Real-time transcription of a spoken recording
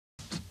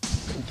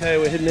Okay,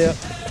 we're heading out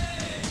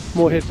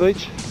Moorhead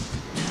Beach.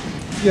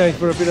 Going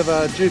for a bit of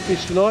a dew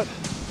fish tonight.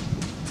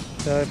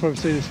 You probably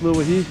see this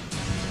lure here.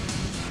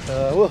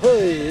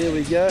 There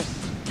we go.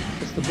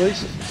 That's the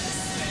beast.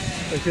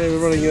 Okay, we're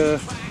running.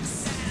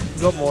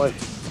 Got my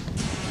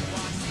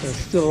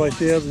Stiller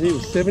 8000 here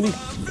with 70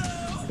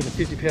 with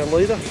a 50-pound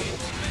leader,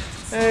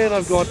 and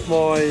I've got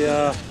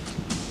my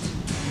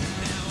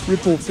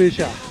Ripple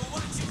Fisher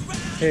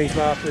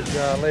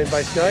handcrafted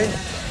land-based game.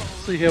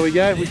 See how we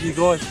go with you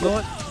guys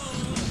tonight,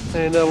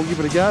 and we'll give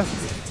it a go.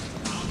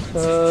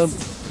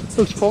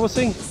 Looks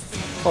promising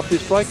off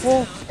this break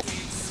wall.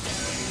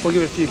 We'll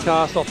give it a few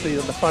casts off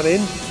the front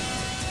end,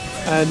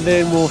 and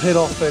then we'll head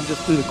off and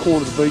just do the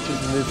corner of the beaches,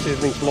 and then see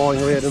everything's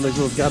lying around in these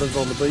little gutters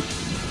on the beach.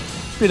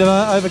 Bit of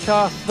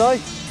overcast today,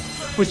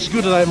 which is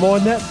good. I don't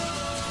mind that.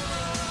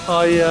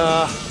 I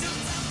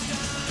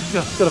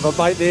got a bit of a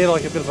bait there,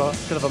 like a bit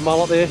of a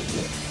mullet there.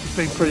 It's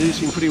been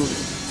producing pretty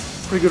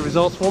good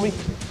results for me,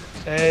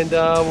 and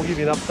we'll give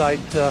you an update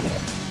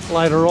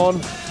later on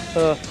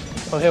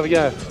how we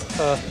go.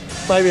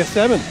 Maybe a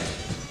salmon,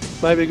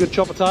 maybe a good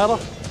chopper tailor.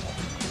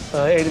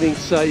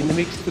 Anything's in the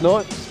mix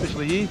tonight,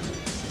 especially here.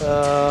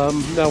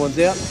 No one's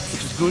out,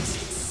 which is good.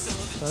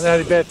 The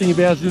only bad thing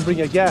about it is we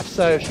bring a gaff,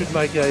 so it should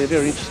make a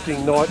very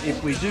interesting night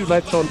if we do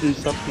latch on do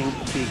something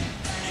big.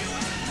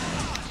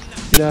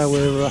 You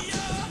know,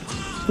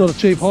 it's not a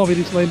cheap hobby,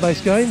 this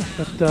land-based game,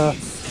 but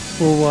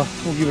we'll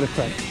give it a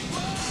crack.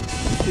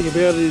 The thing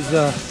about it is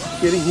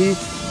getting here.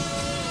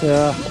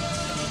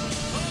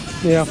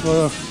 Now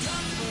for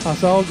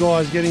us old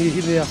guys getting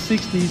here in our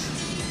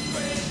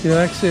 60s, you know,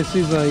 access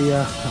is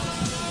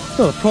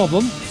not a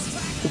problem.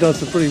 I've done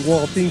some pretty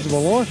wild things in my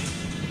life.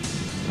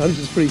 This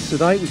is pretty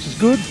sedate, which is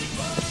good,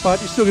 but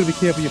you're still going to be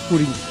careful of your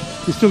footing.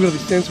 You're still going to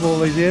be sensible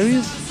in these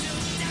areas,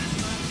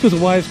 because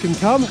the waves can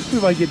come. We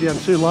won't get down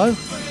too low,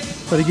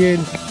 but again,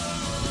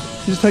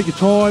 you just take your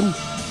time,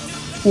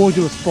 walk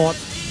to a spot,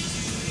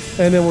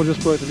 and then we'll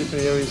just work the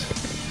different areas.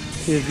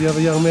 Here's the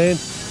other young man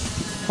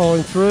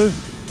following through,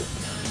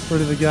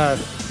 ready to go.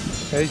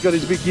 And he's got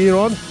his big gear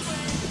on.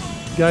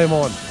 Game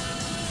on.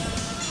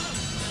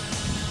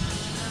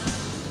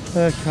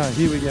 Okay,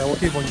 here we go. We'll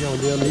keep on going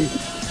down here.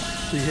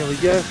 See how we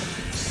go.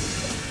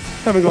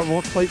 Haven't got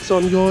rock plates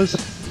on, guys.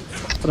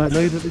 I don't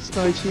need it at this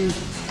stage here.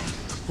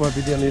 Won't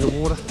be down near the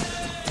water.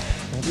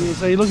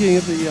 So you're looking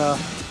at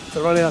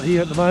the run out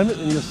here at the moment,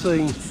 and you're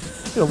seeing a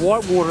bit of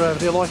white water over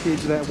there, like the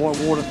edge of that white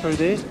water through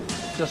there,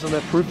 just on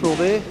that peripheral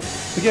there.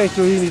 We're going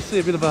through here and you see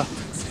a bit of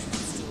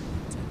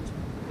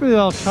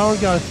old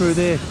current going through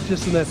there,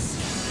 just in that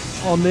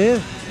on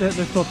there. That's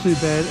not too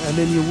bad. And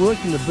then you're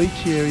working the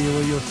beach area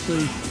where you'll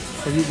see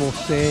a bit more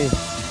sand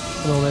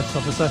and all that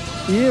stuff. And so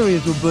the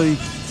areas will be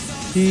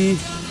here,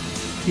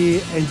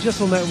 here, and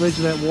just on that ledge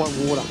of that white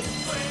water.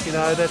 You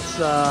know, that's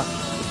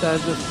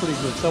pretty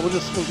good. So we'll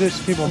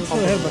just keep on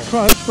pumping. I had my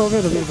crunch, but I've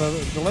had a bit of a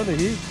dilemma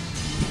here.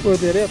 Work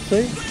that out,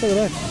 see? Look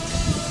at that.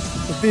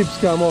 The bibs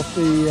come off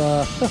the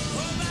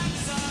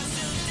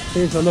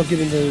so I'm not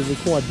getting the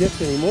required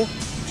depth anymore.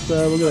 So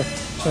we're going to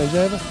change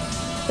over.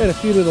 Had a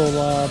few little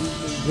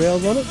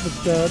growls on it,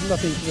 but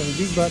nothing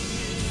big. But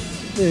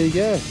there you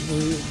go,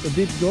 the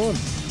bib's gone.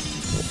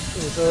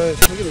 So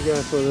we're going to go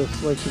for the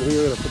selection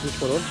here. We're going to put this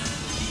one on.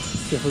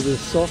 Go for a bit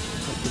of soft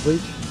off the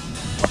beach.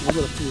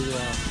 We've got a few in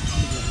there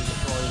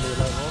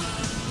later on.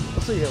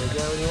 We'll see how we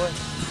go anyway.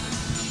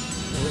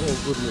 All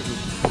good with it.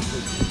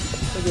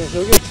 Okay,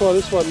 so we're going to try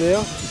this one now.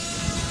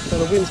 So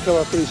the wind's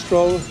come up pretty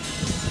strong.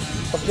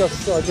 I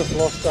just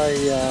lost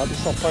a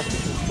soft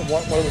plastic, the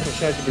white one which I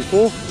showed you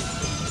before.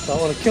 So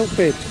on a kelp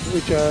bed,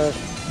 which they're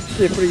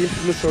pretty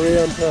infamous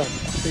around the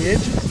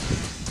edge,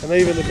 and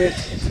even the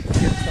best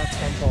get stuck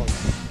sometimes.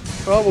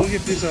 Right, we'll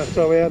give this a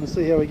throw out and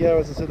see how we go.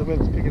 As I said, the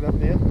weather's picking up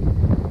now,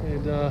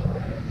 and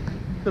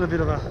got a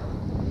bit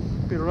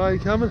of rain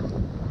coming,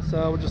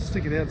 so we'll just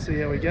stick it out and see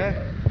how we go.